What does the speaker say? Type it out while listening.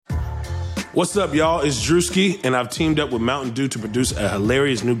What's up, y'all? It's Drewski, and I've teamed up with Mountain Dew to produce a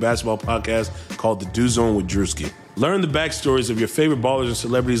hilarious new basketball podcast called The Dew Zone with Drewski. Learn the backstories of your favorite ballers and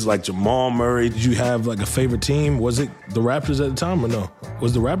celebrities like Jamal Murray. Did you have like a favorite team? Was it the Raptors at the time or no?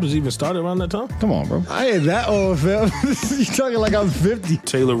 Was the Raptors even started around that time? Come on, bro. I ain't that old, fam. You talking like I'm 50.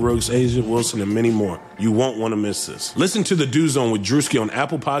 Taylor Rooks, Asia Wilson, and many more. You won't want to miss this. Listen to The Dew Zone with Drewski on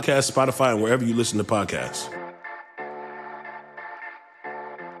Apple Podcasts, Spotify, and wherever you listen to podcasts.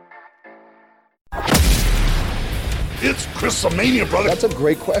 It's Chris-a-mania, brother. That's a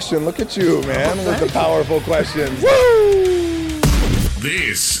great question. Look at you, man, with the powerful questions. Woo!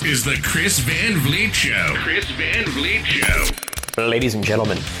 This is the Chris Van Vliet Show. Chris Van Vliet Show. Ladies and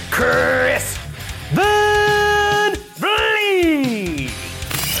gentlemen, Chris Van Vliet.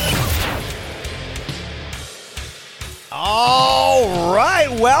 All right,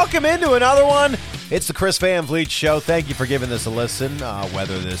 welcome into another one. It's the Chris Van Vliet Show. Thank you for giving this a listen,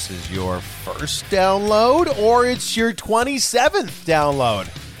 whether this is your first download or it's your 27th download.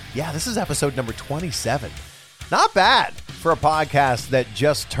 Yeah, this is episode number 27. Not bad for a podcast that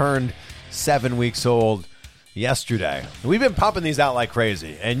just turned 7 weeks old yesterday. We've been pumping these out like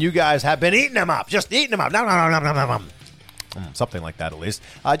crazy, and you guys have been eating them up, just eating them up. Something like that, at least.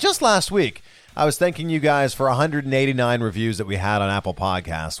 Just last week, I was thanking you guys for 189 reviews that we had on Apple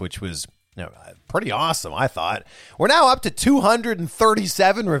Podcasts, which was pretty awesome, I thought. We're now up to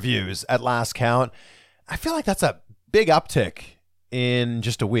 237 reviews at last count. I feel like that's a big uptick in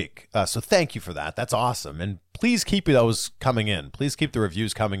just a week. So thank you for that. That's awesome. And please keep those coming in. Please keep the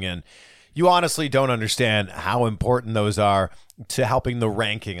reviews coming in. You honestly don't understand how important those are to helping the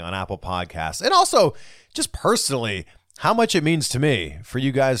ranking on Apple Podcasts. And also, just personally, how much it means to me for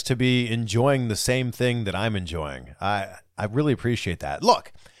you guys to be enjoying the same thing that I'm enjoying. I really appreciate that.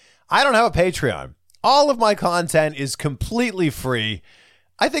 Look, I don't have a Patreon. All of my content is completely free.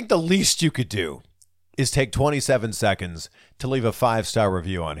 I think the least you could do is take 27 seconds to leave a 5-star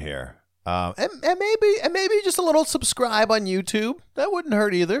review on here. And maybe just a little subscribe on YouTube. That wouldn't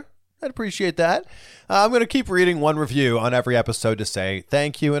hurt either. I'd appreciate that. I'm going to keep reading one review on every episode to say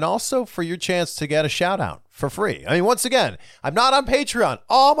thank you and also for your chance to get a shout out for free. I mean, once again, I'm not on Patreon.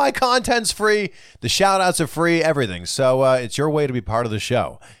 All my content's free. The shout outs are free, everything. So it's your way to be part of the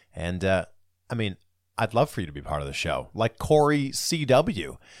show. And I'd love for you to be part of the show, like Corey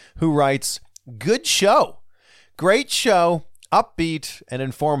CW, who writes, "Good show. Great show, upbeat and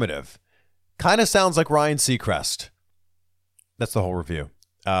informative. Kind of sounds like Ryan Seacrest." That's the whole review.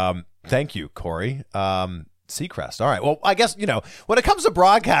 Thank you, Corey. Seacrest. All right. Well, I guess, when it comes to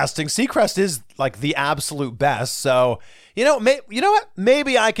broadcasting, Seacrest is like the absolute best. So, you know what?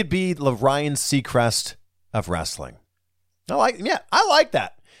 Maybe I could be the Ryan Seacrest of wrestling. I like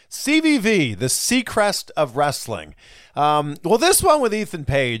that. CVV, the Seacrest of wrestling. Well, this one with Ethan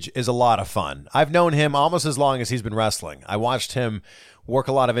Page is a lot of fun. I've known him almost as long as he's been wrestling. I watched him work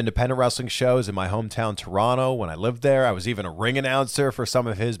a lot of independent wrestling shows in my hometown, Toronto, when I lived there. I was even a ring announcer for some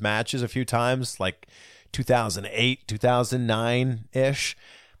of his matches a few times, like 2008, 2009-ish.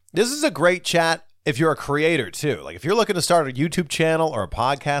 This is a great chat if you're a creator, too. Like, if you're looking to start a YouTube channel or a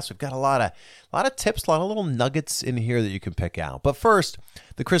podcast, we've got a lot of tips, a lot of little nuggets in here that you can pick out. But first,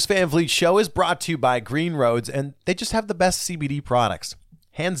 the Chris Van Vliet Show is brought to you by Green Roads, and they just have the best CBD products,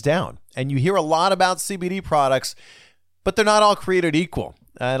 hands down. And you hear a lot about CBD products, but they're not all created equal.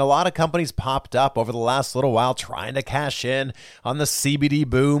 And a lot of companies popped up over the last little while trying to cash in on the CBD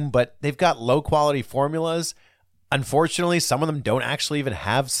boom, but they've got low-quality formulas. Unfortunately, some of them don't actually even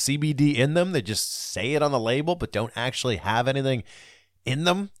have CBD in them. They just say it on the label, but don't actually have anything in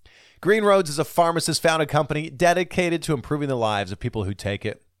them. Green Roads is a pharmacist-founded company dedicated to improving the lives of people who take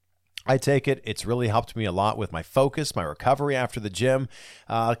it. I take it. It's really helped me a lot with my focus, my recovery after the gym.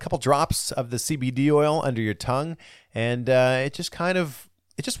 A couple drops of the CBD oil under your tongue, and it just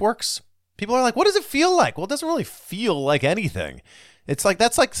works. People are like, what does it feel like? Well, it doesn't really feel like anything. It's like,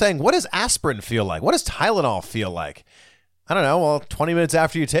 that's like saying, what does aspirin feel like? What does Tylenol feel like? I don't know. Well, 20 minutes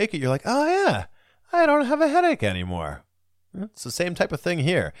after you take it, you're like, oh yeah, I don't have a headache anymore. It's the same type of thing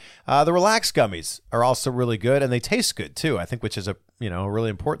here. The Relax gummies are also really good, and they taste good too, I think, which is a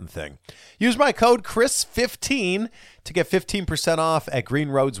really important thing. Use my code Chris15 to get 15% off at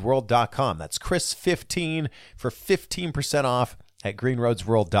greenroadsworld.com. That's Chris15 for 15% off at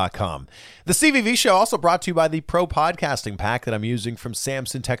greenroadsworld.com. The CVV Show also brought to you by the Pro Podcasting Pack that I'm using from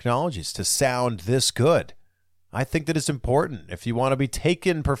Samson Technologies to sound this good. I think that it's important. If you want to be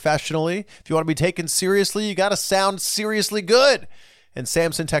taken professionally, if you want to be taken seriously, you got to sound seriously good. And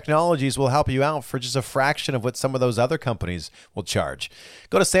Samson Technologies will help you out for just a fraction of what some of those other companies will charge.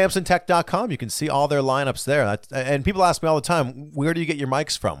 Go to SamsonTech.com. You can see all their lineups there. And people ask me all the time, where do you get your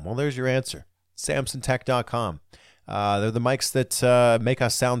mics from? Well, there's your answer. SamsonTech.com. They're the mics that make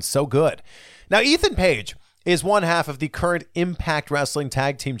us sound so good. Now, Ethan Page is one half of the current Impact Wrestling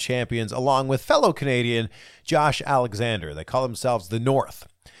Tag Team Champions, along with fellow Canadian Josh Alexander. They call themselves the North.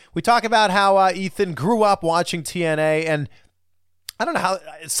 We talk about how Ethan grew up watching TNA, and I don't know how,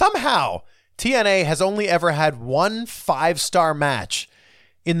 somehow TNA has only ever had one 5-star match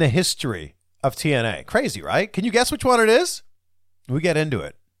in the history of TNA. Crazy, right? Can you guess which one it is? We get into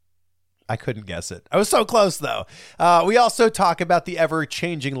it. I couldn't guess it. I was so close, though. We also talk about the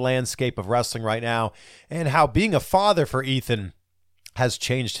ever-changing landscape of wrestling right now and how being a father for Ethan has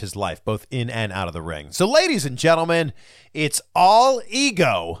changed his life, both in and out of the ring. So, ladies and gentlemen, it's all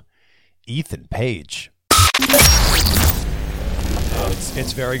ego, Ethan Page.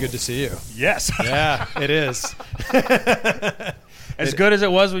 It's very good to see you. Yes. Yeah, it is. As good as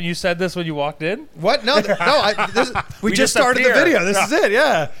it was when you said this when you walked in? What? No, we just started the video. This is it,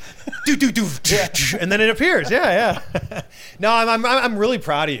 yeah. And then it appears. Yeah. No, I'm really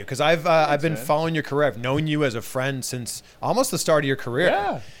proud of you because I've been following your career. I've known you as a friend since almost the start of your career.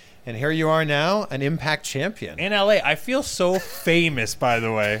 Yeah. And here you are now, an Impact champion. In LA. I feel so famous, by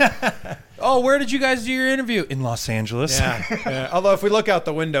the way. Oh, where did you guys do your interview? In Los Angeles. Yeah. Although if we look out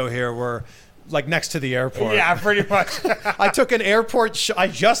the window here, we're like next to the airport. Yeah, pretty much. I took an airport. I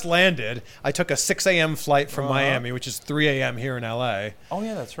just landed. I took a 6 a.m. flight from Miami, which is 3 a.m. here in LA. Oh,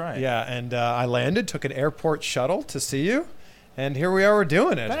 yeah, that's right. Yeah, and I landed, took an airport shuttle to see you, and here we are. We're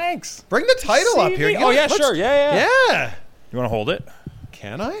doing it. Thanks. Bring the title up here. Oh, yeah, sure. Yeah. You want to hold it?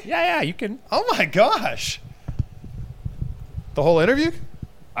 Can I? Yeah, you can. Oh, my gosh. The whole interview?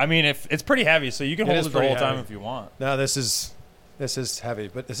 I mean, if it's pretty heavy, so you can hold it the whole time heavy. if you want. No, this is heavy,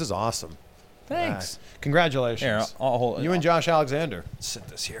 but this is awesome. Thanks. Congratulations. Here, I'll hold it. You and Josh Alexander. Sit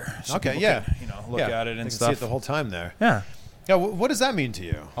this here. So Okay, people yeah. can, look at it and they can stuff. see it the whole time there. Yeah. Yeah. What does that mean to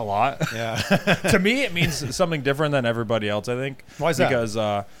you? A lot. Yeah. To me, it means something different than everybody else, I think. Why is that? Because,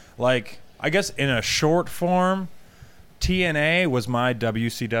 I guess in a short form, TNA was my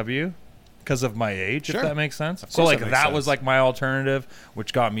WCW because of my age, Sure. if that makes sense. Of So, course that makes sense. was like my alternative,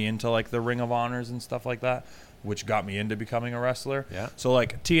 which got me into like the Ring of Honors and stuff like that, which got me into becoming a wrestler. Yeah. So,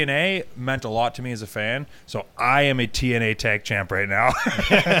 TNA meant a lot to me as a fan. So, I am a TNA tag champ right now,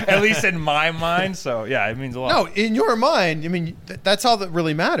 at least in my mind. So, yeah, it means a lot. No, in your mind, I mean, that's all that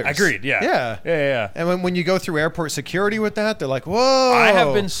really matters. Agreed, yeah. Yeah. And when you go through airport security with that, they're like, whoa. I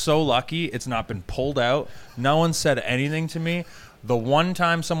have been so lucky it's not been pulled out. No one said anything to me. The one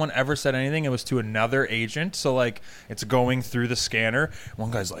time someone ever said anything, it was to another agent. So, it's going through the scanner. One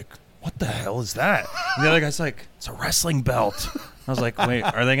guy's like, what the hell is that? And the other guy's like, it's a wrestling belt. I was like, wait,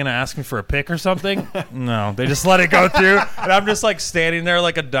 are they going to ask me for a pic or something? No, they just let it go through. And I'm just standing there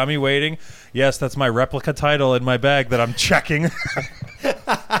like a dummy waiting. Yes, that's my replica title in my bag that I'm checking.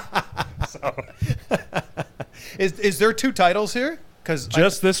 Is there 2 titles here? Because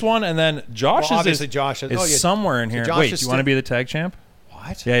just this one, and then Josh's obviously Josh is somewhere in here. Josh Wait, is do you want to be the tag champ?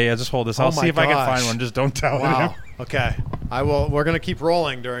 What? Yeah, just hold this. I'll see if I can find one. Just don't tell Wow. him. Okay. I will. We're gonna keep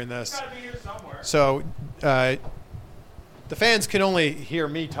rolling during this. Gotta be here somewhere. So, the fans can only hear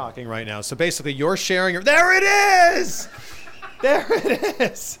me talking right now. So basically, you're sharing. There it is. There it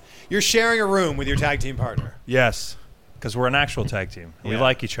is. You're sharing a room with your tag team partner. Yes, because we're an actual tag team. We Yeah.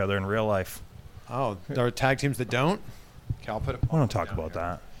 like each other in real life. Oh, there are tag teams that don't. Okay, I'll put it. We don't talk about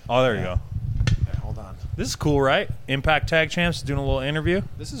that. Oh, there you go. Okay, hold on. This is cool, right? Impact Tag Champs doing a little interview.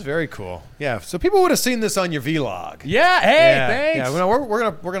 This is very cool. Yeah. So people would have seen this on your vlog. Yeah. Hey, thanks. Yeah. Well,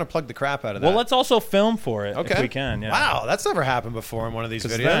 we're gonna plug the crap out of that. Well, let's also film for it Okay. if we can. Yeah. Wow, that's never happened before in one of these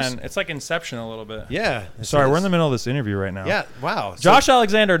 'Cause videos. then it's like Inception a little bit. Yeah. Sorry, we're in the middle of this interview right now. Yeah. Wow. Josh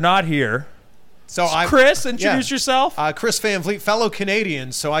Alexander not here. So I'm Chris, introduce yourself. Chris Van Vliet, fellow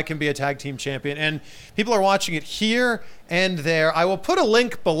Canadian, so I can be a tag team champion. And people are watching it here and there. I will put a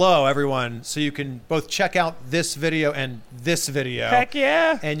link below, everyone, so you can both check out this video and this video. Heck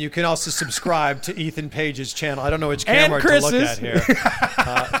yeah. And you can also subscribe to Ethan Page's channel. I don't know which And camera to look Chris's. at here.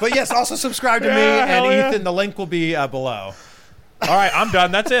 But yes, also subscribe to me Yeah, and hell yeah. Ethan. The link will be below. All right, I'm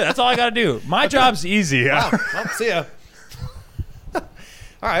done. That's it. That's all I got to do. My job's easy. Wow. Well, see ya.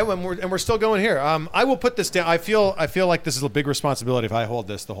 All right, we're still going here. I will put this down. I feel like this is a big responsibility if I hold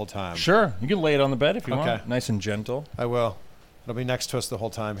this the whole time. Sure. You can lay it on the bed if you Okay. want. Nice and gentle. I will. It'll be next to us the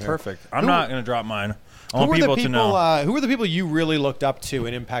whole time here. Perfect. I'm Who- not going to drop mine. I Who want were people the to people? know. Who were the people you really looked up to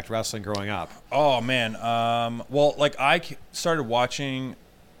in Impact Wrestling growing up? Oh, man. Well, I started watching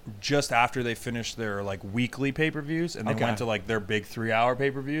just after they finished their like weekly pay-per-views, and they Okay. went to like their big 3-hour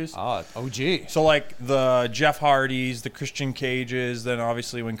pay-per-views. Oh, OG. So like the Jeff Hardys, the Christian Cages, then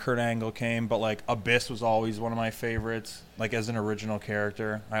obviously when Kurt Angle came, but like Abyss was always one of my favorites. Like as an original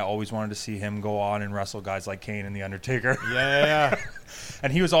character, I always wanted to see him go on and wrestle guys like Kane and The Undertaker. Yeah.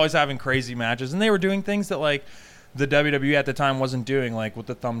 And he was always having crazy matches, and they were doing things that like the WWE at the time wasn't doing, like with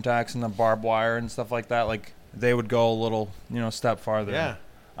the thumbtacks and the barbed wire and stuff like that. Like they would go a little, step farther. Yeah.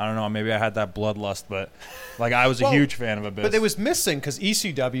 I don't know. Maybe I had that bloodlust, but like I was a Well, huge fan of Abyss. But it was missing because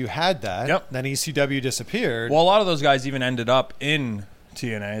ECW had that. Yep. Then ECW disappeared. Well, a lot of those guys even ended up in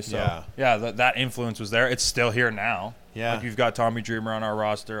TNA. So Yeah. that influence was there. It's still here now. Yeah. Like you've got Tommy Dreamer on our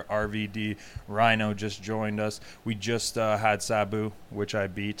roster, RVD, Rhino just joined us. We just had Sabu, which I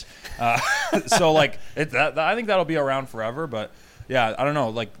beat. So like I think that'll be around forever. But yeah, I don't know.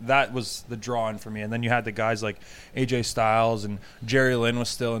 Like that was the draw-in for me. And then you had the guys like AJ Styles and Jerry Lynn was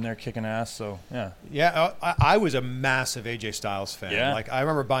still in there kicking ass. So yeah. Yeah, I was a massive AJ Styles fan. Yeah. Like, I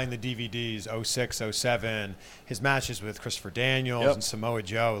remember buying the DVDs, 06, 07, his matches with Christopher Daniels and Samoa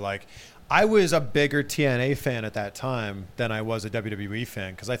Joe. Like, I was a bigger TNA fan at that time than I was a WWE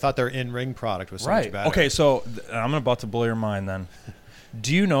fan because I thought their in-ring product was so much better. Okay, so I'm about to blow your mind then.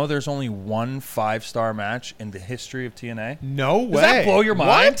 Do you know there's only one 5-star match in the history of TNA? No way. Does that blow your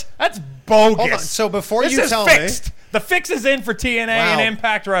mind? What? That's bogus. Hold on. So before this you is tell fixed. me. The fix is in for TNA and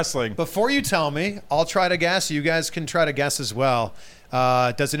Impact Wrestling. Before you tell me, I'll try to guess. You guys can try to guess as well.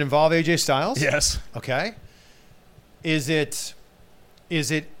 Does it involve AJ Styles? Yes. Okay. Is it?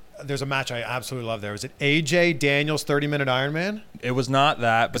 There's a match I absolutely love there. Is it AJ Daniels 30-minute Iron Man? It was not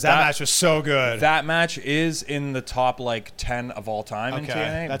that, but Because that match was so good. That match is in the top like 10 of all time in Okay.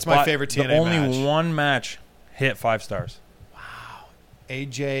 TNA. That's my but favorite TNA the only match. one match hit 5 stars.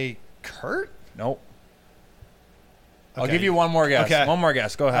 AJ Kurt? Nope. I'll Okay. give you one more guess. Okay. One more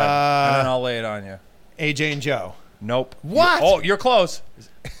guess. Go ahead. And then I'll lay it on you. AJ and Joe. Nope. What? You're close.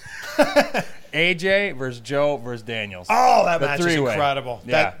 AJ versus Joe versus Daniels. Oh, that The match is three-way. incredible.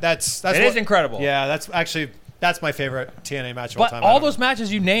 Yeah. That's It is incredible. Yeah, that's my favorite TNA match of all But time. all those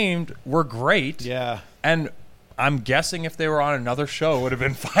matches you named were great. Yeah. And I'm guessing if they were on another show, it would have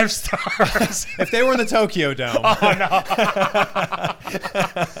been 5 stars. If they were in the Tokyo Dome.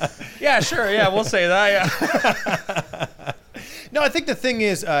 Yeah, sure. Yeah, we'll say that. Yeah. No, I think the thing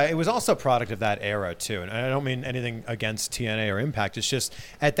is, it was also a product of that era, too. And I don't mean anything against TNA or Impact. It's just,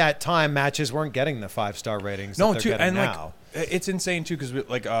 at that time, matches weren't getting the 5-star ratings that they're getting now. Like, it's insane, too, because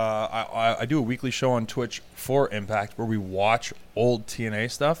I do a weekly show on Twitch for Impact where we watch old TNA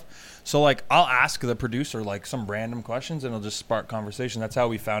stuff. So, like, I'll ask the producer, like, some random questions, and it'll just spark conversation. That's how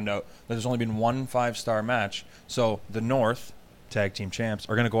we found out that there's only been one 5-star match. So, the North Tag Team Champs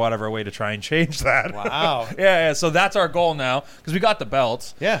are going to go out of our way to try and change that. Wow. Yeah, so that's our goal now because we got the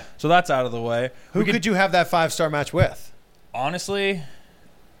belts. Yeah. So that's out of the way. Who could you have that 5-star match with? Honestly,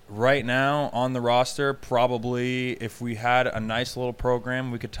 right now on the roster, probably if we had a nice little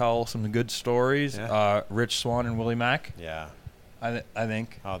program, we could tell some good stories. Yeah. Rich Swann and Willie Mack, Yeah. I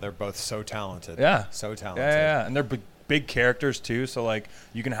think. Oh, they're both so talented. Yeah. So talented. Yeah. And they're big characters too. So like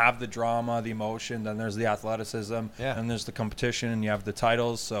you can have the drama, the emotion, then there's the athleticism, and there's the competition, and you have the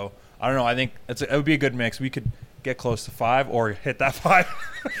titles. So I don't know. I think it would be a good mix. We could get close to 5 or hit that 5.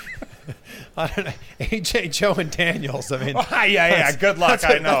 I don't know. AJ, Joe, and Daniels. I mean, yeah. Good luck.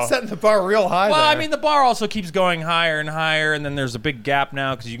 I know. That's setting the bar real high. Well, there. I mean, the bar also keeps going higher and higher, and then there's a big gap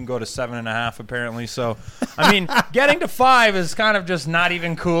now because you can go to 7.5 apparently. So, I mean, getting to 5 is kind of just not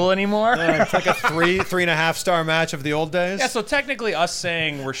even cool anymore. It's like a 3.5-star match of the old days. Yeah, so technically us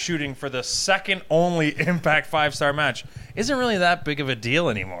saying we're shooting for the second only Impact 5-star match isn't really that big of a deal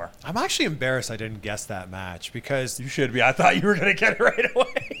anymore. I'm actually embarrassed I didn't guess that match because You should be. I thought you were going to get it right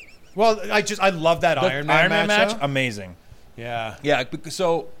away. well, I love that Iron Man match. Amazing. Yeah. Yeah,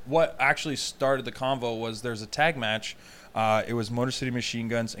 so what actually started the convo was there's a tag match. It was Motor City Machine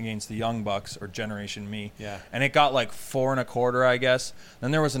Guns against the Young Bucks, or Generation Me. Yeah. And it got like 4.25, I guess.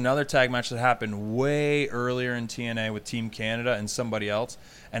 Then there was another tag match that happened way earlier in TNA with Team Canada and somebody else,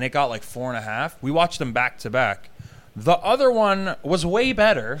 and it got like 4.5. We watched them back to back. The other one was way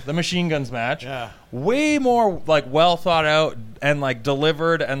better, the Machine Guns match. Yeah. Way more like well thought out and like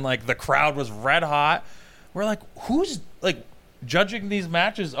delivered, and like the crowd was red hot. We're like, who's like judging these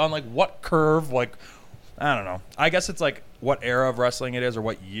matches on like what curve? Like, I don't know. I guess it's like what era of wrestling it is or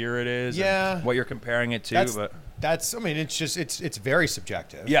what year it is. Yeah. And what you're comparing it to. That's I mean, it's just it's very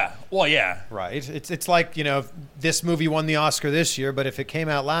subjective. Yeah. Well, yeah. Right. It's like, this movie won the Oscar this year, but if it came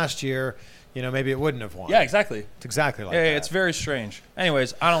out last year, maybe it wouldn't have won. Yeah, exactly. It's exactly like Yeah, that. it's very strange.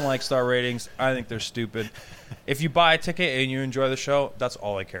 Anyways, I don't like star ratings. I think they're stupid. If you buy a ticket and you enjoy the show, that's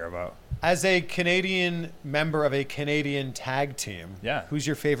all I care about. As a Canadian member of a Canadian tag team, Yeah. who's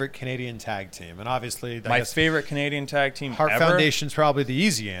your favorite Canadian tag team? And obviously, I My guess favorite Canadian tag team Heart ever? Foundation's probably the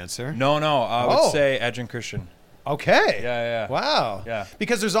easy answer. No, I Oh. would say Edge and Christian. Okay. Yeah. Wow. Yeah.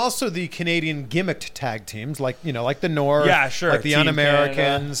 Because there's also the Canadian gimmicked tag teams, like the North. Yeah, sure. Like the Team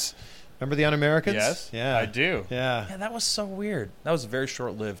Un-Americans. Remember the Un-Americans? Yes, Yeah. I do. Yeah. Yeah, that was so weird. That was very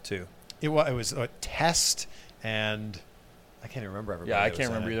short-lived, too. It was a Test and I can't even remember everybody. Yeah, I that was can't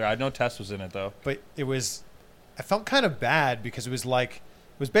in remember it. either. I know Tess was in it, though. But I felt kind of bad because it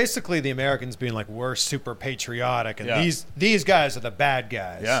was basically the Americans being like, we're super patriotic and Yeah. these guys are the bad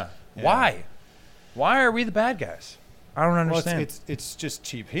guys. Yeah. Why? Why are we the bad guys? I don't Well, understand. it's just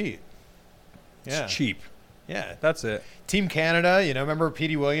cheap heat. Yeah. It's cheap. Yeah. That's it. Team Canada, remember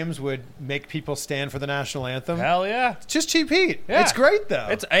Petey Williams would make people stand for the national anthem? Hell yeah. It's just cheap heat. Yeah. It's great though.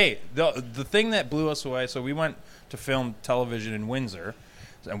 The thing that blew us away. So we went to film television in Windsor,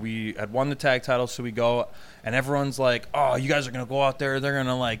 and we had won the tag title. So we go, and everyone's like, "Oh, you guys are gonna go out there. They're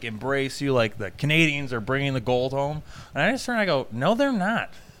gonna like embrace you. Like the Canadians are bringing the gold home." And I just turn and I go, "No, they're not.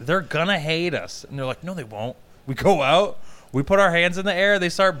 They're gonna hate us." And they're like, "No, they won't." We go out. We put our hands in the air. They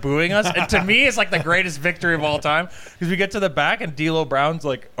start booing us. And to me, it's like the greatest victory of all time. Because we get to the back, and D'Lo Brown's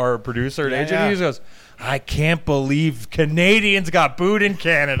like our producer and agent. Yeah. He just goes, "I can't believe Canadians got booed in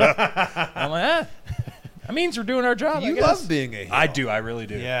Canada." I'm like, that means we're doing our job. You I guess. love being a heel. I do. I really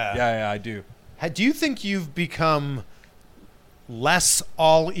do. Yeah. Yeah, I do. Do you think you've become less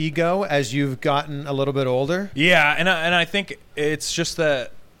all ego as you've gotten a little bit older? Yeah, and I think it's just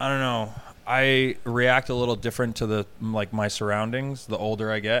that, I don't know, I react a little different to my surroundings the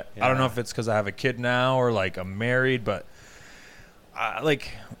older I get. I don't know if it's because I have a kid now or like I'm married, but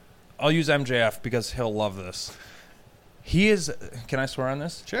I'll use MJF because he'll love this. He is, can I swear on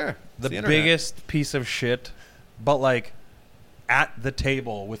this? Sure. The It's internet. biggest piece of shit, but like at the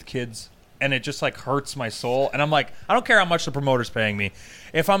table with kids, and it just like hurts my soul. And I'm like, I don't care how much the promoter's paying me.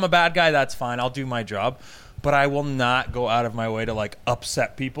 If I'm a bad guy, that's fine. I'll do my job. But I will not go out of my way to like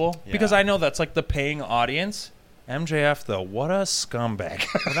upset people because I know that's like the paying audience. MJF though, what a scumbag.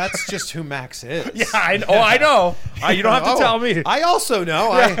 Well, that's just who Max is. Yeah, I know. You don't have to tell me. I also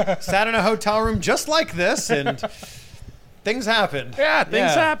know. I sat in a hotel room just like this, and things happened. Yeah,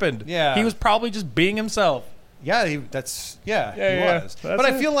 things happened. Yeah. He was probably just being himself. Yeah, he was. That's But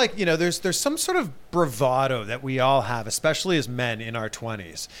I it. feel like, there's some sort of bravado that we all have, especially as men in our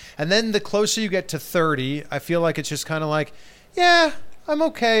 20s. And then the closer you get to 30, I feel like it's just kind of like, yeah, I'm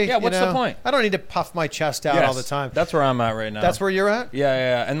okay. Yeah, what's the point? I don't need to puff my chest out all the time. That's where I'm at right now. That's where you're at?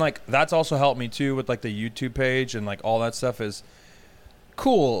 Yeah. And like that's also helped me too with like the YouTube page and like all that stuff is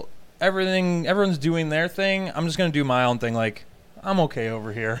cool. Everyone's doing their thing. I'm just gonna do my own thing. Like I'm okay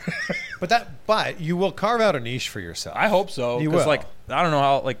over here. But you will carve out a niche for yourself. I hope so. You 'Cause, will. like I don't know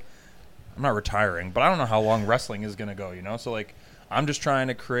how I'm not retiring, but I don't know how long wrestling is gonna go. So like I'm just trying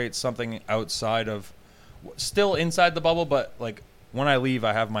to create something outside of, still inside the bubble, but like when I leave,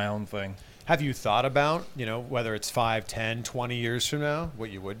 I have my own thing. Have you thought about, whether it's 5, 10, 20 years from now, what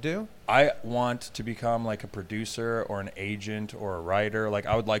you would do? I want to become like a producer or an agent or a writer. Like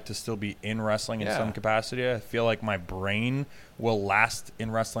I would like to still be in wrestling in some capacity. I feel like my brain will last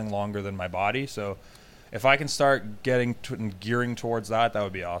in wrestling longer than my body. So if I can start getting and gearing towards that, that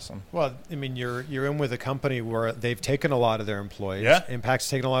would be awesome. Well, I mean, you're in with a company where they've taken a lot of their employees. Yeah. Impact's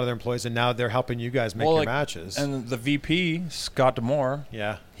taken a lot of their employees, and now they're helping you guys make your matches. And the VP, Scott D'Amore,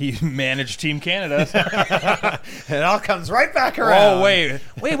 yeah. he managed Team Canada. It all comes right back around. Oh, wait,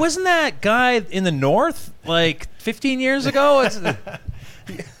 wasn't that guy in the North like 15 years ago?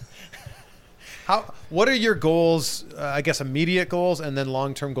 What are your goals, I guess immediate goals, and then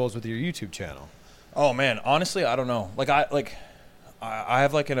long-term goals with your YouTube channel? Oh man, honestly, I don't know. I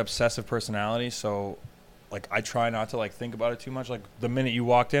have like an obsessive personality, so like I try not to like think about it too much. Like the minute you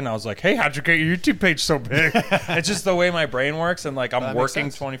walked in, I was like, "Hey, how'd you get your YouTube page so big?" It's just the way my brain works, and like I'm working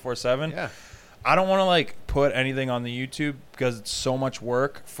 24/7. Yeah. I don't want to like put anything on the YouTube because it's so much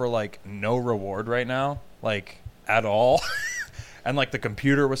work for like no reward right now, like at all. And like the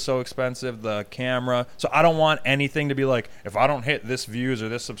computer was so expensive, the camera. So I don't want anything to be like, if I don't hit this views or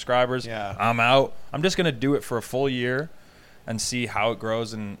this subscribers, I'm out. I'm just going to do it for a full year and see how it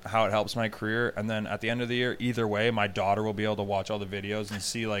grows and how it helps my career. And then at the end of the year, either way, my daughter will be able to watch all the videos and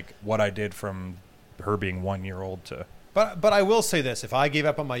see like what I did from her being 1 year old to. But I will say this: if I gave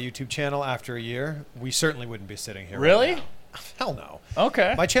up on my YouTube channel after a year, we certainly wouldn't be sitting here. Really? Right now. Hell no.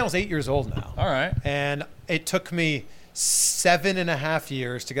 Okay. My channel's 8 years old now. All right. And it took me 7.5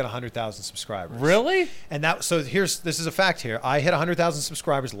 years to get 100,000 subscribers. Really? And this is a fact here. I hit 100,000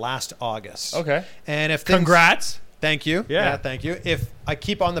 subscribers last August. Okay. And if Congrats. Thank you. Yeah. Thank you. If I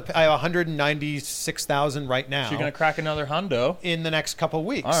keep on I have 196,000 right now. So you're gonna crack another hundo in the next couple of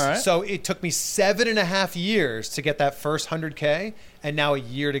weeks. All right. So it took me 7.5 years to get that first 100K, and now a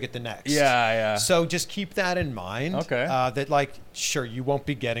year to get the next. Yeah. So just keep that in mind. Okay. That sure, you won't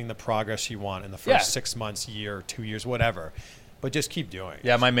be getting the progress you want in the first 6 months, year, 2 years, whatever. But just keep doing it.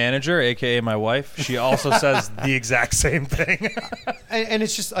 Yeah, my manager, aka my wife, she also says the exact same thing. And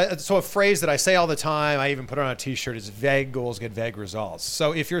it's just so a phrase that I say all the time. I even put it on a T-shirt: is vague goals get vague results.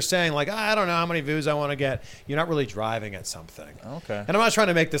 So if you're saying I don't know how many views I want to get, you're not really driving at something. Okay. And I'm not trying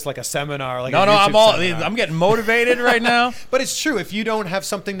to make this like a seminar. No, I'm getting motivated right now. But it's true. If you don't have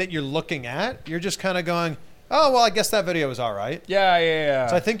something that you're looking at, you're just kind of going, oh, well, I guess that video was all right. Yeah.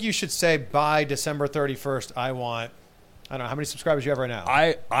 So I think you should say by December 31st, I don't know how many subscribers you have right now.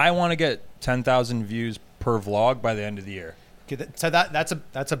 I want to get 10,000 views per vlog by the end of the year. Okay, so that's a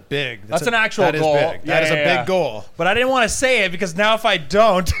big. That's an actual goal. That is big. That is a big goal. But I didn't want to say it because now if I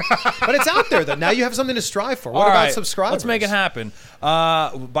don't, but it's out there though. Now you have something to strive for. What about subscribers? Let's make it happen.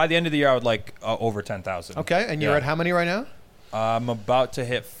 By the end of the year, I would like over 10,000. Okay, and you're at how many right now? I'm about to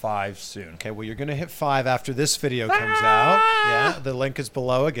hit 5 soon. Okay, well, you're going to hit 5 after this video comes out. Yeah, the link is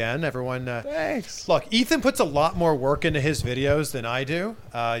below again. Everyone, thanks. Look, Ethan puts a lot more work into his videos than I do.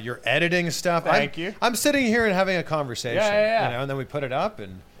 You're editing stuff. Thank you. I'm sitting here and having a conversation. Yeah. And then we put it up,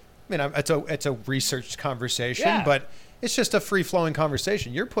 and it's a researched conversation, but it's just a free-flowing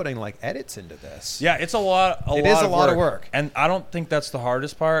conversation. You're putting edits into this. Yeah, it's a lot. It is a lot of work, and I don't think that's the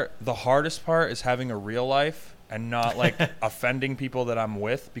hardest part. The hardest part is having a real life and not offending people that I'm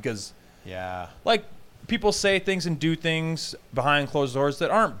with, because people say things and do things behind closed doors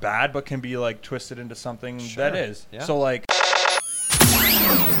that aren't bad but can be twisted into something that is. Yeah. So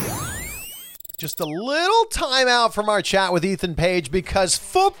just a little time out from our chat with Ethan Page because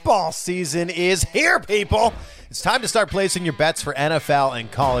football season is here, people. It's time to start placing your bets for NFL and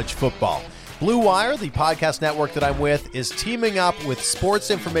college football. Blue Wire, the podcast network that I'm with, is teaming up with sports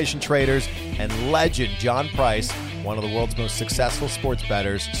information traders and legend John Price, one of the world's most successful sports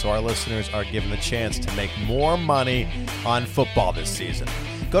bettors, so our listeners are given the chance to make more money on football this season.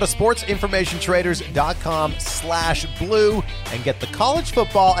 Go to sportsinformationtraders.com/blue and get the college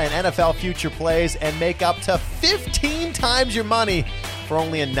football and NFL future plays and make up to 15 times your money for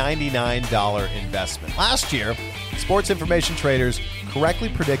only a $99 investment. Last year, Sports Information Traders correctly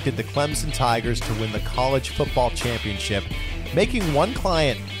predicted the Clemson Tigers to win the college football championship, making one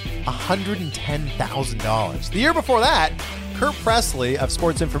client $110,000. The year before that, Kurt Presley of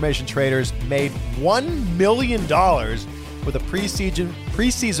Sports Information Traders made $1 million with a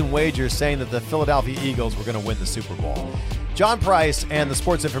preseason wager saying that the Philadelphia Eagles were going to win the Super Bowl. John Price and the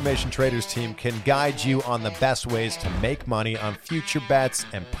Sports Information Traders team can guide you on the best ways to make money on future bets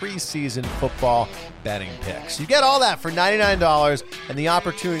and preseason football betting picks. You get all that for $99 and the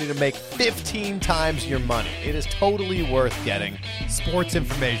opportunity to make 15 times your money. It is totally worth getting Sports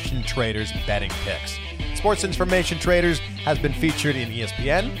Information Traders betting picks. Sports Information Traders has been featured in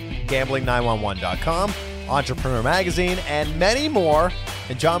ESPN, Gambling911.com, Entrepreneur Magazine, and many more.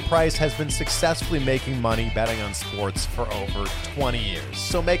 And John Price has been successfully making money betting on sports for over 20 years.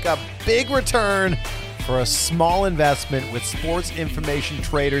 So make a big return for a small investment with Sports Information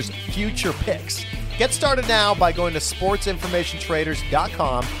Traders future picks. Get started now by going to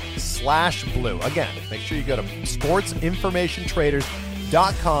sportsinformationtraders.com/blue. Again, make sure you go to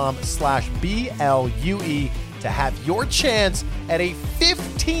sportsinformationtraders.com/BLUE to have your chance at a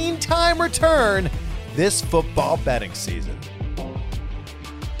 15-time return this football betting season.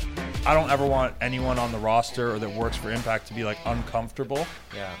 I don't ever want anyone on the roster or that works for Impact to be uncomfortable.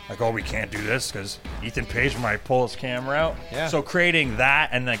 Yeah. We can't do this because Ethan Page might pull his camera out. Yeah. So creating that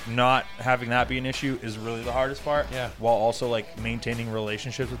and not having that be an issue is really the hardest part. Yeah. While also maintaining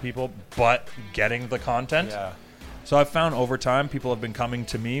relationships with people, but getting the content. Yeah. So I've found over time people have been coming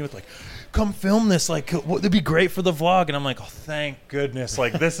to me with come film this. It'd be great for the vlog. And I'm oh, thank goodness.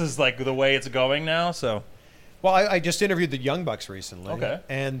 This is the way it's going now. So. Well, I just interviewed the Young Bucks recently. Okay.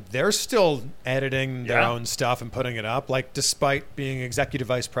 And they're still editing their own stuff and putting it up, despite being executive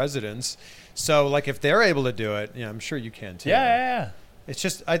vice presidents. So, if they're able to do it, I'm sure you can too. Yeah. It's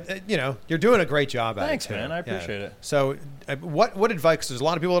just, you're doing a great job at it. Thanks, man. I appreciate it. So, what advice? Because there's a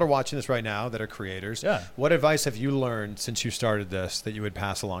lot of people that are watching this right now that are creators. Yeah. What advice have you learned since you started this that you would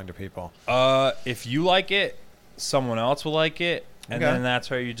pass along to people? If you like it, someone else will like it. And Okay. then that's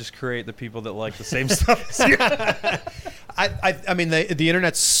where you just create the people that like the same stuff as you. I mean, the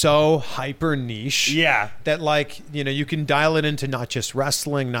internet's so hyper niche. Yeah. That like, you can dial it into not just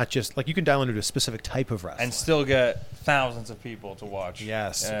wrestling, not just like you can dial into a specific type of wrestling. And still get thousands of people to watch.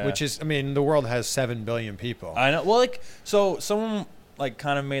 Yes. Yeah. Which is, I mean, the world has 7 billion people. I know. Well, like, so someone like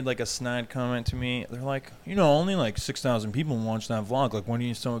kind of made like a snide comment to me. They're like, only like 6,000 people watch that vlog. Like, what are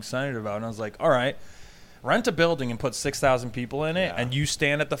you so excited about? And I was like, all right, rent a building and put 6,000 people in it, and you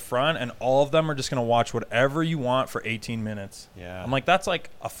stand at the front, and all of them are just going to watch whatever you want for 18 minutes. Yeah. I'm like, that's like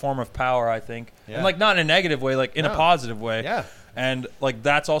a form of power, I think. Yeah. And like not in a negative way, like in a positive way. Yeah. And like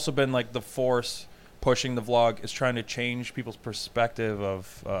that's also been like the force pushing the vlog, is trying to change people's perspective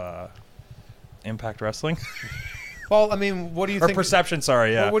of Impact Wrestling. Well, I mean, what do you Or think? perception,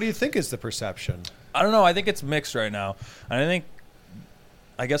 sorry, yeah. Well, what do you think is the perception? I don't know. I think it's mixed right now. And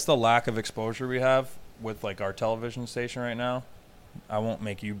I guess the lack of exposure we have with like our television station right now, I won't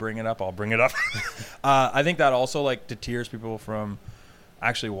make you bring it up. I'll bring it up. I think that also like deters people from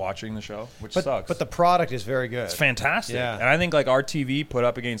actually watching the show, which sucks. But the product is very good. It's fantastic. Yeah. And I think like our TV put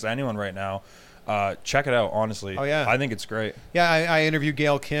up against anyone right now, check it out, honestly. Oh, yeah. I think it's great. Yeah, I interviewed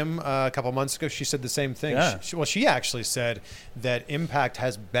Gail Kim a couple months ago. She said the same thing. Yeah. She actually said that Impact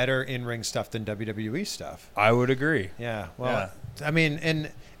has better in-ring stuff than WWE stuff. I would agree. Yeah. Well, I mean,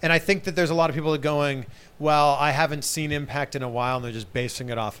 and I think that there's a lot of people that are going, well, I haven't seen Impact in a while, and they're just basing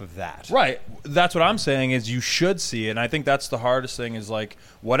it off of that. Right. That's what I'm saying is you should see it. And I think that's the hardest thing is like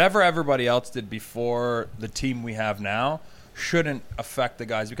whatever everybody else did before the team we have now shouldn't affect the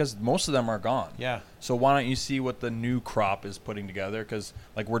guys because most of them are gone. Yeah. So why don't you see what the new crop is putting together? Because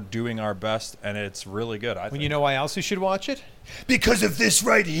like we're doing our best and it's really good. I think. You know why else you should watch it? Because of this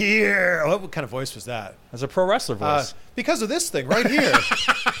right here. Oh, what kind of voice was that? As a pro wrestler voice. Because of this thing right here.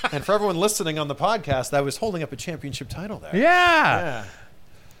 And for everyone listening on the podcast, I was holding up a championship title there. Yeah.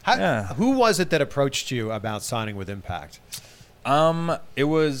 Who was it that approached you about signing with Impact? It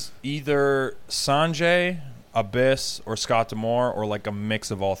was either Sanjay, Abyss, or Scott D'Amore, or like a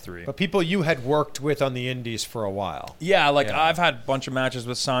mix of all three. But people you had worked with on the indies for a while. Yeah, like I've had a bunch of matches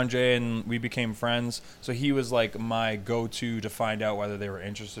with Sanjay and we became friends. So he was like my go-to to find out whether they were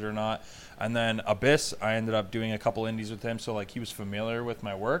interested or not. And then Abyss, I ended up doing a couple indies with him. So like he was familiar with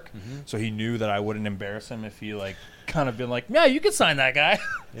my work. So he knew that I wouldn't embarrass him if he like kind of been like, yeah, you can sign that guy.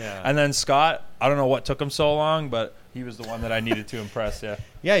 Yeah. And then Scott, I don't know what took him so long, but he was the one that I needed to impress, yeah.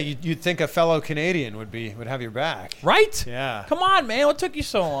 Yeah, you'd think a fellow Canadian would have your back. Right? Yeah. Come on, man. What took you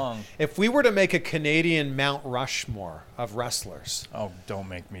so long? If we were to make a Canadian Mount Rushmore of wrestlers. Oh, don't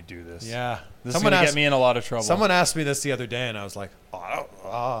make me do this. Yeah. This is going to get me in a lot of trouble. Someone asked me this the other day, and I was like,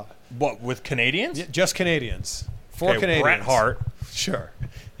 What, with Canadians? yeah, just Canadians. Four Okay, Canadians. Bret Hart. Sure.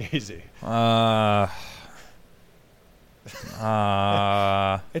 Easy.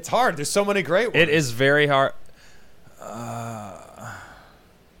 It's hard. There's so many great ones. It is very hard.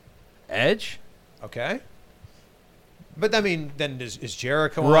 Edge? Okay. But I mean, then is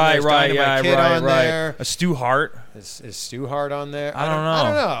Jericho on Right, there? Is Dynamite Kid on there? A Stu Hart? Is Stu Hart on there? I don't know. I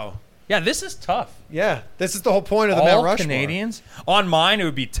don't know. Yeah, this is tough. Yeah, this is the whole point of the Mount All Rushmore. Canadians? On mine, it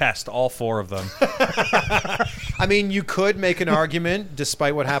would be Test, all four of them. I mean, you could make an argument,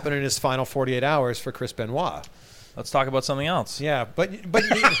 despite what happened in his final 48 hours, for Chris Benoit. Let's talk about something else. Yeah, but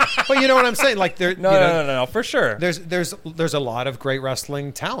you know what I'm saying? Like there, No, for sure. There's a lot of great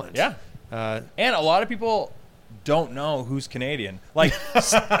wrestling talent. Yeah. And a lot of people don't know who's Canadian. Like,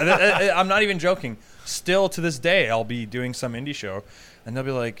 I'm not even joking. Still to this day, I'll be doing some indie show, and they'll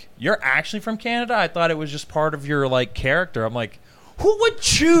be like, "You're actually from Canada? I thought it was just part of your like character." I'm like, "Who would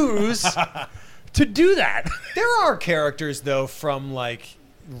choose to do that?" There are characters though from like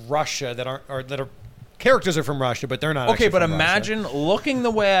Russia that are characters are from Russia, but they're not. Okay, actually but from imagine Russia. looking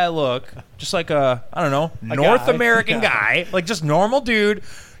the way I look, just like a, I don't know, North guy. American guy, like just normal dude.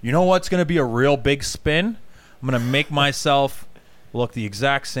 You know what's going to be a real big spin? I'm going to make myself look the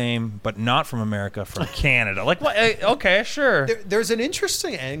exact same, but not from America, from Canada. Like, what? Okay, sure. There's an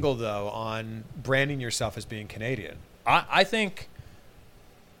interesting angle though on branding yourself as being Canadian. I think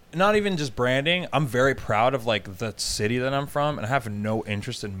not even just branding. I'm very proud of like the city that I'm from, and I have no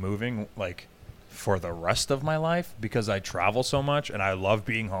interest in moving like for the rest of my life because I travel so much and I love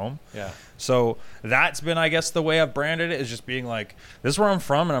being home. Yeah. So that's been, I guess, the way I've branded it is just being like, this is where I'm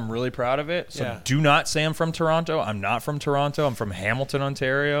from and I'm really proud of it. So do not say I'm from Toronto. I'm not from Toronto. I'm from Hamilton,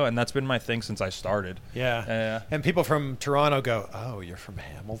 Ontario. And that's been my thing since I started. Yeah. And people from Toronto go, "Oh, you're from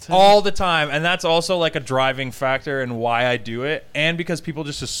Hamilton?" All the time. And that's also like a driving factor in why I do it. And because people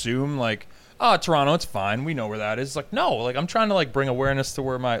just assume like, oh, Toronto, it's fine. We know where that is. It's like, no, like I'm trying to like bring awareness to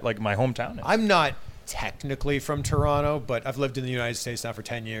where my hometown is. I'm not technically from Toronto, but I've lived in the United States now for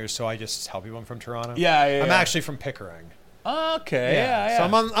 10 years, so I just tell people I'm from Toronto. Yeah. I'm actually from Pickering. Okay, yeah. So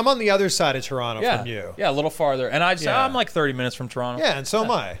I'm on the other side of Toronto from you. Yeah, a little farther. And I'd say Yeah. I'm like 30 minutes from Toronto. Yeah, and so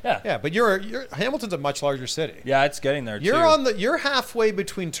am I. Yeah. But you're Hamilton's a much larger city. Yeah, it's getting there, too. You're halfway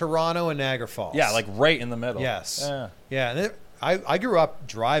between Toronto and Niagara Falls. Yeah, like right in the middle. Yes. Yeah. Yeah, and I grew up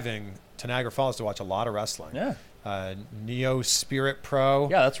driving to Niagara Falls to watch a lot of wrestling. Yeah. Neo Spirit Pro.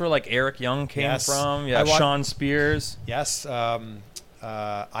 Yeah, that's where like Eric Young came Yes. from. Yeah, Sean Spears. Yes.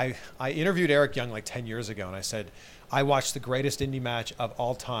 I interviewed Eric Young like 10 years ago, and I said, I watched the greatest indie match of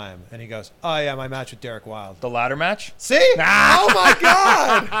all time. And he goes, oh, yeah, my match with Derek Wilde. The ladder match? See? Oh, my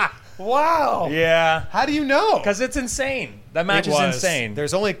God. Wow. Yeah. How do you know? Because it's insane. That match is insane.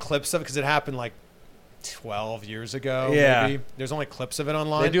 There's only clips of it because it happened like 12 years ago. Yeah. Maybe. There's only clips of it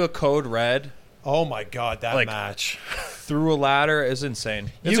online. They do a code red. Oh, my God, that Like, match. Through a ladder is insane.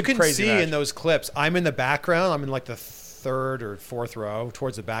 It's You a can crazy see match. in those clips, I'm in the background. I'm in like the third or fourth row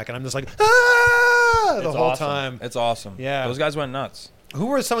towards the back, and I'm just like, ah, the It's whole awesome. time. It's awesome. Yeah. Those guys went nuts. Who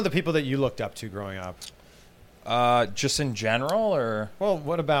were some of the people that you looked up to growing up? Just in general, or Well,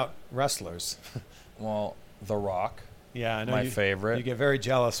 what about wrestlers? well, The Rock. Yeah, I know My you, favorite. You get very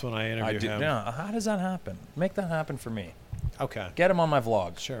jealous when I I interview do. him. Yeah. How does that happen? Make that happen for me. Okay. Get him on my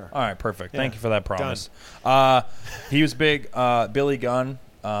vlog. Sure. All right, perfect. Yeah. Thank you for that promise. He was big. Billy Gunn,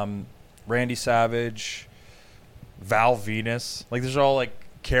 Randy Savage, Val Venus. Like, these are all like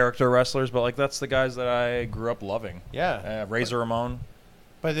character wrestlers, but like that's the guys that I grew up loving. Yeah. Razor Ramon.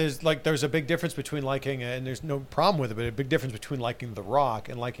 But there's a big difference between liking, and there's no problem with it, but a big difference between liking The Rock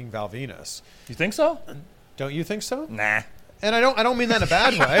and liking Val Venus. You think so? Don't you think so? Nah. And I don't mean that in a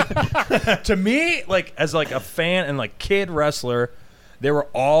bad way. To me, like as like a fan and like kid wrestler, they were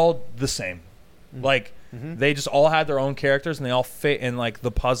all the same. Like they just all had their own characters and they all fit in like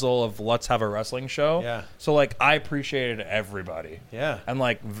the puzzle of let's have a wrestling show. Yeah. So like I appreciated everybody. Yeah. And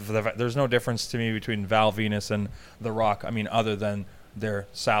like there's no difference to me between Val Venus and The Rock. I mean, other than their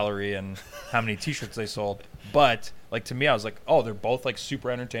salary and how many T-shirts they sold. But like to me, I was like, oh, they're both like super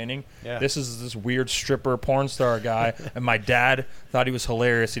entertaining. Yeah. This is this weird stripper porn star guy, and my dad thought he was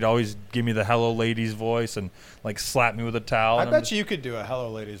hilarious. He'd always give me the "Hello, ladies" voice and like slap me with a towel. I and bet you could do a Hello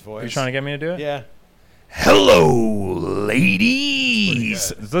Ladies voice. Are you trying to get me to do it? Yeah. Hello, ladies.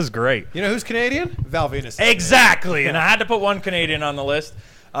 This is great. You know who's Canadian? Val Venus. Exactly, and I had to put one Canadian on the list.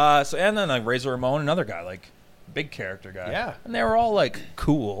 So and then like Razor Ramon, another guy, like big character guy. Yeah. And they were all like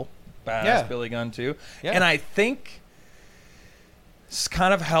cool, badass. Yeah. Billy Gunn too. Yeah. And I think this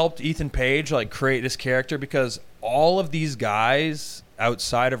kind of helped Ethan Page like create this character because all of these guys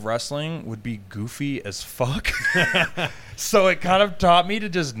outside of wrestling would be goofy as fuck. So it kind of taught me to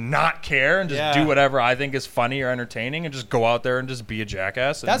just not care and just do whatever I think is funny or entertaining and just go out there and just be a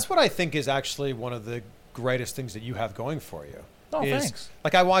jackass. And That's what I think is actually one of the greatest things that you have going for you. Oh, is, thanks.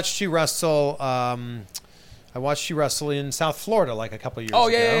 Like I watched you wrestle. I watched you wrestle in South Florida like a couple years ago. Oh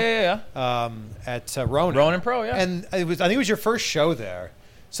yeah. At Ronin. Ronin Pro, yeah. And I think it was your first show there,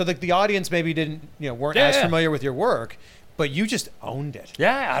 so the audience maybe weren't Yeah, as yeah. familiar with your work, but you just owned it.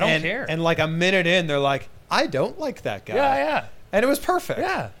 Yeah, I don't care. And like a minute in, they're like, I don't like that guy. Yeah. And it was perfect.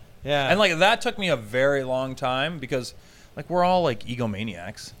 Yeah. Yeah. And like that took me a very long time because like we're all like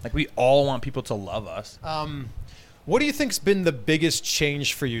egomaniacs. Like we all want people to love us. What do you think's been the biggest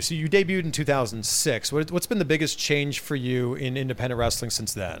change for you? So you debuted in 2006. What's been the biggest change for you in independent wrestling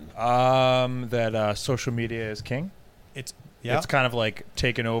since then? That social media is king. It's It's kind of like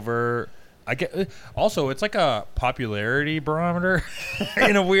taken over. I get. Also, it's like a popularity barometer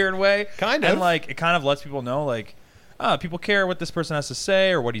in a weird way. Kind of. And like it kind of lets people know like people care what this person has to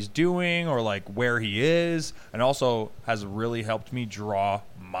say or what he's doing or like where he is, and also has really helped me draw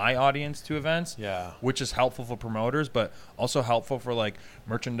my audience to events. Yeah. Which is helpful for promoters, but also helpful for like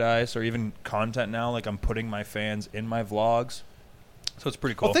merchandise or even content now. Like I'm putting my fans in my vlogs. So it's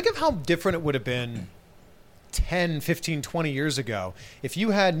pretty cool. Well, think of how different it would have been 10, 15, 20 years ago. If you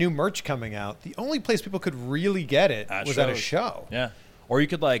had new merch coming out, the only place people could really get it was at a shows. show. Yeah. Or you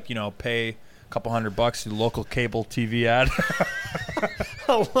could like, pay a couple $100 to the local cable TV ad.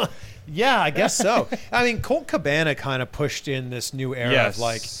 Yeah, I guess so. I mean, Colt Cabana kind of pushed in this new era of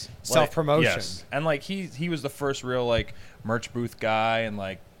like self-promotion. Yes. And like he was the first real like merch booth guy and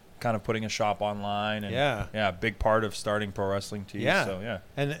like kind of putting a shop online and a big part of starting pro wrestling too. Yeah. So yeah.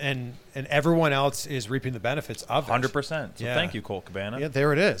 And everyone else is reaping the benefits of it. 100%. So Yeah. thank you, Colt Cabana. Yeah,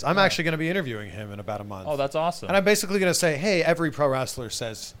 there it is. I'm actually going to be interviewing him in about a month. Oh, that's awesome. And I'm basically going to say, hey, every pro wrestler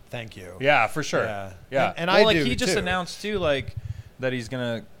says thank you. Yeah, for sure. Yeah. Yeah. And well, I like do, he just too. announced too, like that he's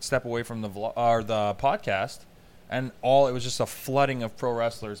gonna step away from the vlog or the podcast, and it was just a flooding of pro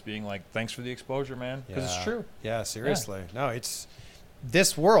wrestlers being like, "Thanks for the exposure, man," because it's true. Yeah, seriously. No,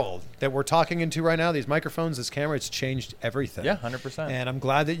 this world that we're talking into right now, these microphones, this camera, it's changed everything. Yeah, 100%. And I'm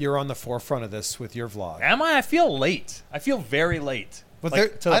glad that you're on the forefront of this with your vlog. Am I? I feel late. I feel very late. But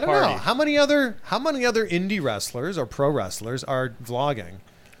Like, to the I don't party. know how many other indie wrestlers or pro wrestlers are vlogging.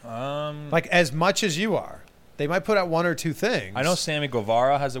 Like as much as you are. They might put out one or two things. I know Sammy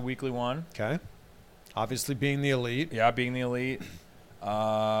Guevara has a weekly one. Okay. Obviously, being the elite. Yeah, being the elite.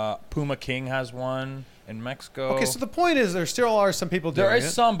 Puma King has one in Mexico. Okay, so the point is, there still are some people doing it. there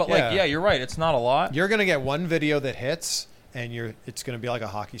is some, but yeah, you're right. It's not a lot. You're gonna get one video that hits, and it's gonna be like a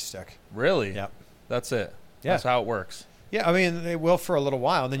hockey stick. Really? Yep. That's it. Yeah. That's how it works. Yeah, I mean, it will for a little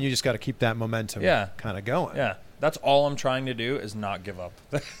while, and then you just got to keep that momentum kind of going. Yeah. That's all I'm trying to do is not give up.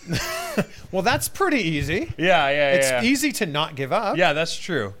 Well, that's pretty easy. yeah. It's easy to not give up. Yeah, that's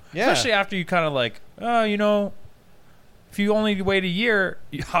true. Yeah. Especially after you kind of like, if you only wait a year,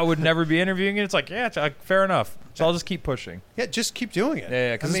 I would never be interviewing it. It's like, yeah, fair enough. So I'll just keep pushing. Yeah, just keep doing it.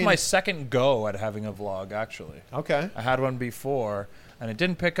 Yeah, because I this is mean- my second go at having a vlog, actually. Okay. I had one before, and it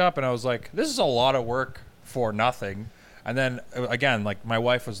didn't pick up, and I was like, this is a lot of work for nothing. And then, again, like, my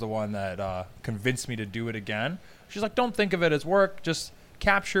wife was the one that convinced me to do it again. She's like, don't think of it as work. Just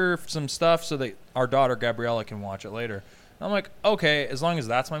capture some stuff so that our daughter, Gabriella, can watch it later. And I'm like, okay, as long as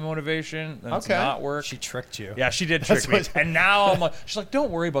that's my motivation, then it's not work. She tricked you. Yeah, she did trick me. And now I'm like, she's like, don't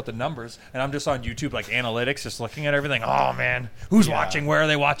worry about the numbers. And I'm just on YouTube, like analytics, just looking at everything. Oh, man, who's watching? Where are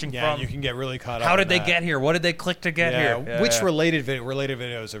they watching Yeah, from? you can get really caught up. How in did they that. get here? What did they click to get here? Yeah, Which yeah. related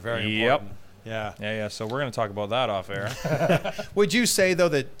videos are very Yep. important. Yeah. Yeah. So we're going to talk about that off air. Would you say, though,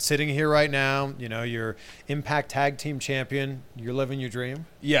 that sitting here right now, you're Impact Tag Team Champion, you're living your dream?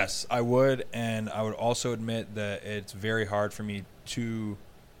 Yes, I would. And I would also admit that it's very hard for me to,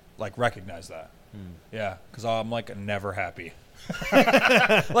 like, recognize that. Yeah, because I'm, like, never happy.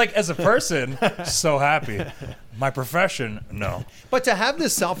 Like, as a person, so happy. My profession, no. But to have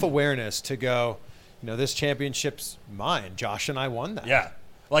this self-awareness to go, this championship's mine. Josh and I won that. Yeah.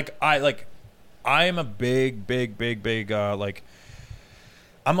 I'm a big,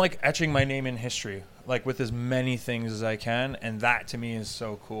 I'm like etching my name in history, like with as many things as I can. And that to me is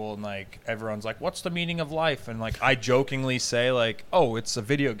so cool. And like, everyone's like, what's the meaning of life? And like, I jokingly say like, oh, it's a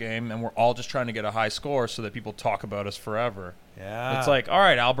video game and we're all just trying to get a high score so that people talk about us forever. Yeah. It's like, all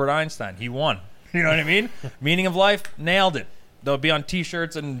right, Albert Einstein, he won. You know what I mean? Meaning of life, nailed it. They'll be on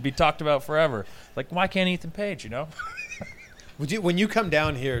t-shirts and be talked about forever. Like, why can't Ethan Page, When you come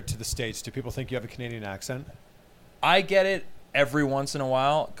down here to the States, do people think you have a Canadian accent? I get it every once in a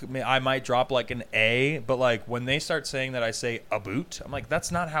while. I might drop like an A, but like when they start saying that I say a boot, I'm like,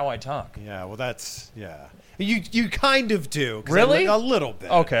 that's not how I talk. Yeah, well, You kind of do. 'Cause Really? A little bit.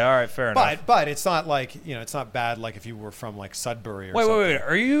 Okay, all right, fair enough. But it's not like, it's not bad like if you were from like Sudbury or Wait, something. wait.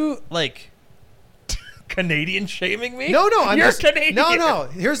 Are you like Canadian shaming me? No, You're Canadian. No.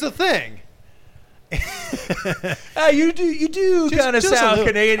 Here's the thing. You do kind of Just a sound little.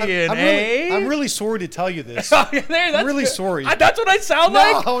 Canadian, I'm really sorry to tell you this. Oh, yeah, that's I'm really good. sorry. That's what I sound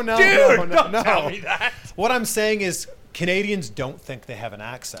like? No, Dude, no. don't tell me that. What I'm saying is Canadians don't think they have an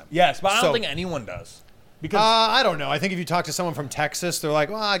accent. Yes, but I So- don't think anyone does. Because I don't know. I think if you talk to someone from Texas, they're like,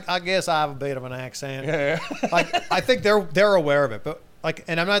 well, I guess I have a bit of an accent. Yeah. Like, I think they're aware of it, but like,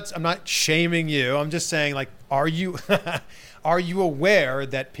 and I'm not shaming you. I'm just saying, like, are you aware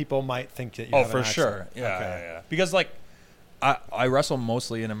that people might think that you have for an accent? sure. Yeah, Okay. yeah. Because like I wrestle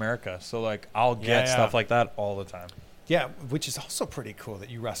mostly in America, so like I'll get Yeah. stuff like that all the time. Yeah, which is also pretty cool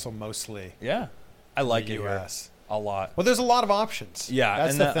that you wrestle mostly Yeah, I like in it the here US. a lot. Well, there's a lot of options. Yeah,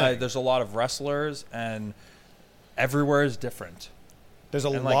 that's and the thing. there's a lot of wrestlers, and everywhere is different. There's a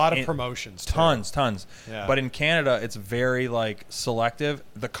and, like, lot of in- promotions. Too. Tons. Yeah. But in Canada, it's very like selective.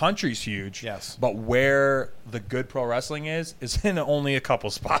 The country's huge. Yes. But where the good pro wrestling is in only a couple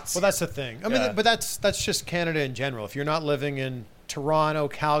spots. Well, that's the thing. I mean, Yeah. but that's just Canada in general. If you're not living in Toronto,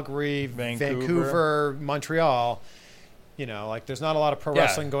 Calgary, Vancouver, Montreal, like there's not a lot of pro Yeah.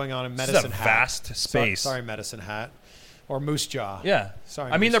 wrestling going on in This is Medicine a Hat. vast space. Sorry, Medicine Hat. Or Moose Jaw. Yeah.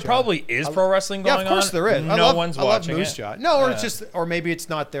 Sorry. I mean, Moose there Jaw. probably is pro wrestling going on. Yeah, of course there is. No one's I love watching Moose it. Jaw. No, or it's Yeah. just, or maybe it's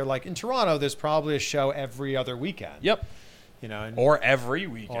not there. Like in Toronto, there's probably a show every other weekend. Yep. And, Or every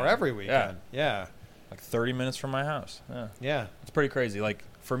weekend. or every weekend. Yeah. Like 30 minutes from my house. Yeah. Yeah. It's pretty crazy. Like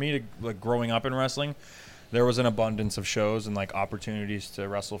for me to like growing up in wrestling, there was an abundance of shows and like opportunities to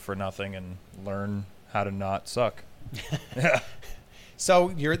wrestle for nothing and learn how to not suck. Yeah. So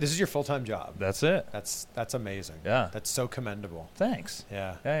this is your full-time job. That's it. That's amazing. Yeah. That's so commendable. Thanks.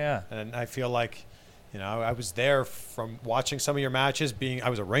 Yeah. Yeah. And I feel like, I was there from watching some of your matches, I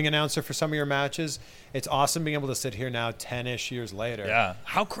was a ring announcer for some of your matches. It's awesome being able to sit here now 10-ish years later. Yeah.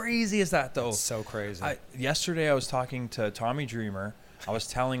 How crazy is that though? It's so crazy. Yesterday I was talking to Tommy Dreamer I was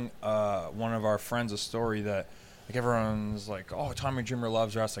telling one of our friends a story that like everyone's like, oh, Tommy Dreamer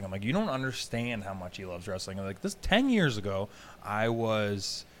loves wrestling. I'm like, you don't understand how much he loves wrestling. I'm like, this 10 years ago, I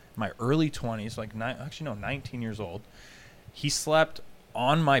was in my early 20s, like 19 years old. He slept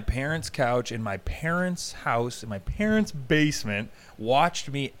on my parents' couch in my parents' house in my parents' basement, watched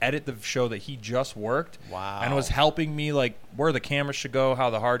me edit the show that he just worked. Wow. And was helping me like where the camera should go, how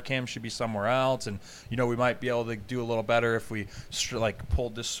the hard cam should be somewhere else, and we might be able to do a little better if we like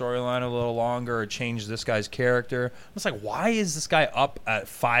pulled this storyline a little longer or changed this guy's character. I was like, why is this guy up at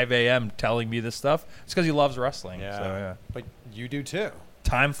 5 a.m. telling me this stuff? It's because he loves wrestling. Yeah. So, yeah. But you do too.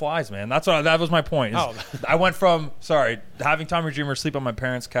 Time flies, man. That was my point. I went from having Tommy Dreamer sleep on my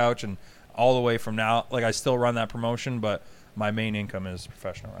parents' couch and all the way from now, like I still run that promotion, but my main income is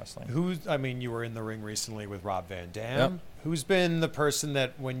professional wrestling. You were in the ring recently with Rob Van Dam. Yep. Who's been the person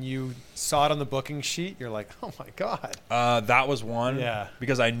that when you saw it on the booking sheet, you're like, oh my God. That was one. Yeah.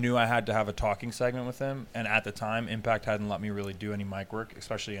 Because I knew I had to have a talking segment with him, and at the time, Impact hadn't let me really do any mic work,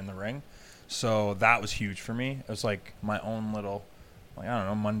 especially in the ring. So that was huge for me. It was like my own little, like, I don't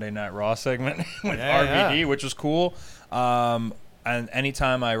know, Monday Night Raw segment with RVD, which was cool. And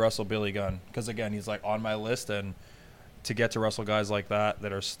anytime I wrestle Billy Gunn, because again, he's like on my list, and to get to wrestle guys like that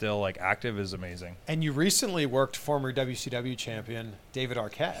are still like active is amazing. And you recently worked former WCW champion David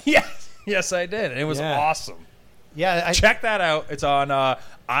Arquette. Yes, I did. It was awesome. Yeah, check that out. It's on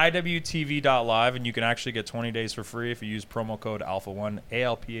IWTV.live, and you can actually get 20 days for free if you use promo code Alpha1,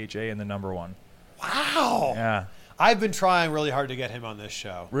 ALPHA, and the number 1. Wow. Yeah. I've been trying really hard to get him on this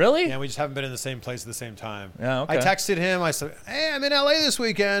show. Really? Yeah, we just haven't been in the same place at the same time. Yeah, okay. I texted him. I said, hey, I'm in LA this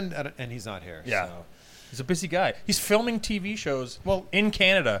weekend. And he's not here. Yeah. So. He's a busy guy. He's filming TV shows in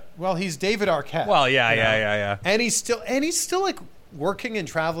Canada. Well, he's David Arquette. Well, yeah. And he's still like working and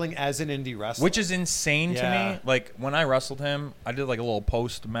traveling as an indie wrestler. Which is insane to me. Like, when I wrestled him, I did like a little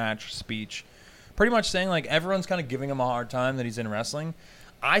post-match speech pretty much saying like everyone's kind of giving him a hard time that he's in wrestling.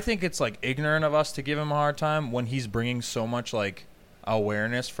 I think it's like ignorant of us to give him a hard time when he's bringing so much like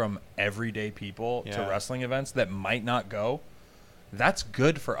awareness from everyday people to wrestling events that might not go. That's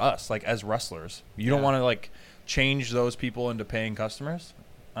good for us, like as wrestlers. You don't want to like change those people into paying customers.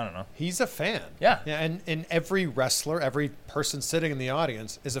 I don't know. He's a fan. Yeah. And every wrestler, every person sitting in the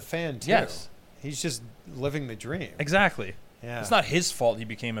audience is a fan too. Yes. He's just living the dream. Exactly. Yeah. It's not his fault he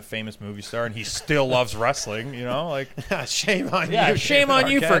became a famous movie star and he still loves wrestling, like shame on you. Yeah, shame on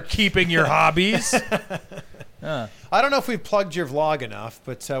you for keeping your hobbies. I don't know if we've plugged your vlog enough,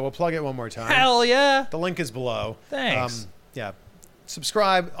 but we'll plug it one more time. Hell yeah. The link is below. Thanks.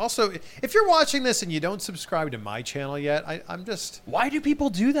 Subscribe. Also, if you're watching this and you don't subscribe to my channel yet, I'm just... Why do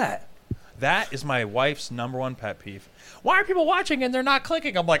people do that? That is my wife's number one pet peeve. Why are people watching and they're not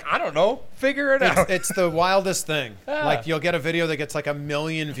clicking? I'm like, I don't know. Figure it out. It's the wildest thing. Yeah. Like, you'll get a video that gets like 1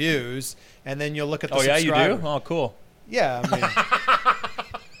 million views, and then you'll look at the subscriber. Yeah, you do? Oh, cool. Yeah,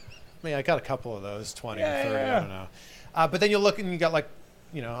 I got a couple of those, 20 or 30, I don't know. But then you look and you got like,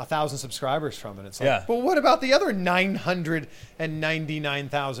 1,000 subscribers from it. It's like, well, what about the other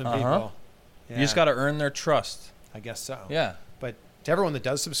 999,000 people? Yeah. You just got to earn their trust. I guess so. Yeah. But to everyone that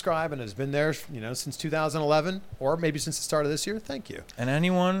does subscribe and has been there, since 2011 or maybe since the start of this year, thank you. And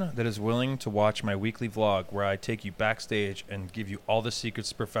anyone that is willing to watch my weekly vlog where I take you backstage and give you all the secrets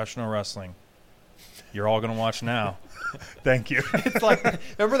to professional wrestling, you're all going to watch now. Thank you. It's like,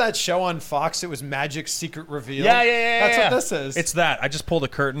 remember that show on Fox? It was Magic Secret Revealed? Yeah. That's what this is. It's that. I just pulled a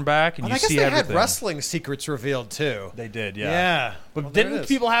curtain back and you see everything. I guess they had wrestling secrets revealed too. They did, yeah. Yeah. But didn't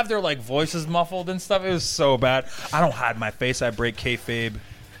people have their like voices muffled and stuff? It was so bad. I don't hide my face. I break kayfabe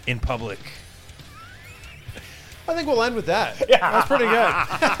in public. I think we'll end with that. Yeah. That's pretty good.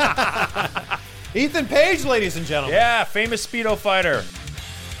 Ethan Page, ladies and gentlemen. Yeah, famous Speedo fighter.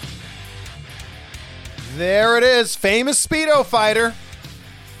 There it is, famous Speedo fighter.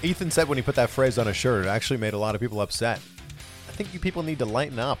 Ethan said when he put that phrase on a shirt, it actually made a lot of people upset. I think you people need to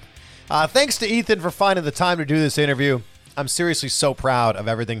lighten up. Thanks to Ethan for finding the time to do this interview. I'm seriously so proud of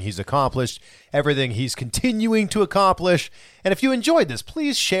everything he's accomplished, everything he's continuing to accomplish. And if you enjoyed this,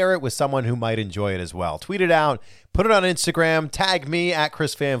 please share it with someone who might enjoy it as well. Tweet it out, put it on Instagram, tag me at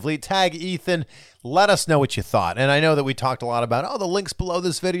Chris Van Vliet, tag Ethan. Let us know what you thought. And I know that we talked a lot about, the links below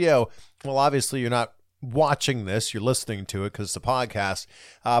this video. Well, obviously you're not watching this, you're listening to it because it's a podcast,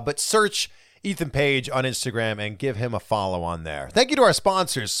 but search Ethan Page on Instagram and give him a follow on there. Thank you to our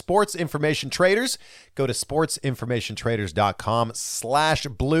sponsors, Sports Information Traders. Go to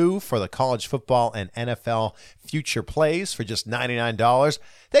sportsinformationtraders.com/blue for the college football and NFL future plays for just $99.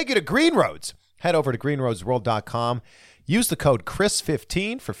 Thank you to Green Roads. Head over to greenroadsworld.com. Use the code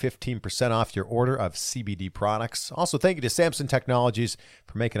CHRIS15 for 15% off your order of CBD products. Also, thank you to Samson Technologies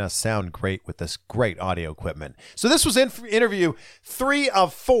for making us sound great with this great audio equipment. So this was interview 3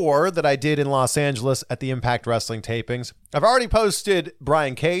 of 4 that I did in Los Angeles at the Impact Wrestling tapings. I've already posted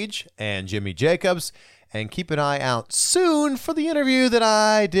Brian Cage and Jimmy Jacobs, and keep an eye out soon for the interview that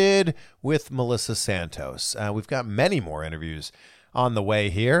I did with Melissa Santos. We've got many more interviews on the way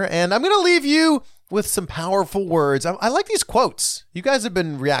here, and I'm going to leave you with some powerful words. I like these quotes. You guys have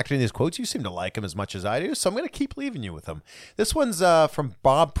been reacting to these quotes. You seem to like them as much as I do, so I'm going to keep leaving you with them. This one's from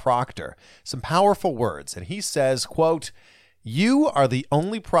Bob Proctor. Some powerful words, and he says, quote, "You are the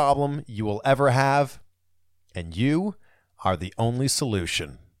only problem you will ever have, and you are the only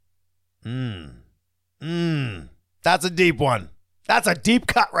solution." That's a deep one. That's a deep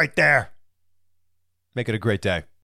cut right there. Make it a great day.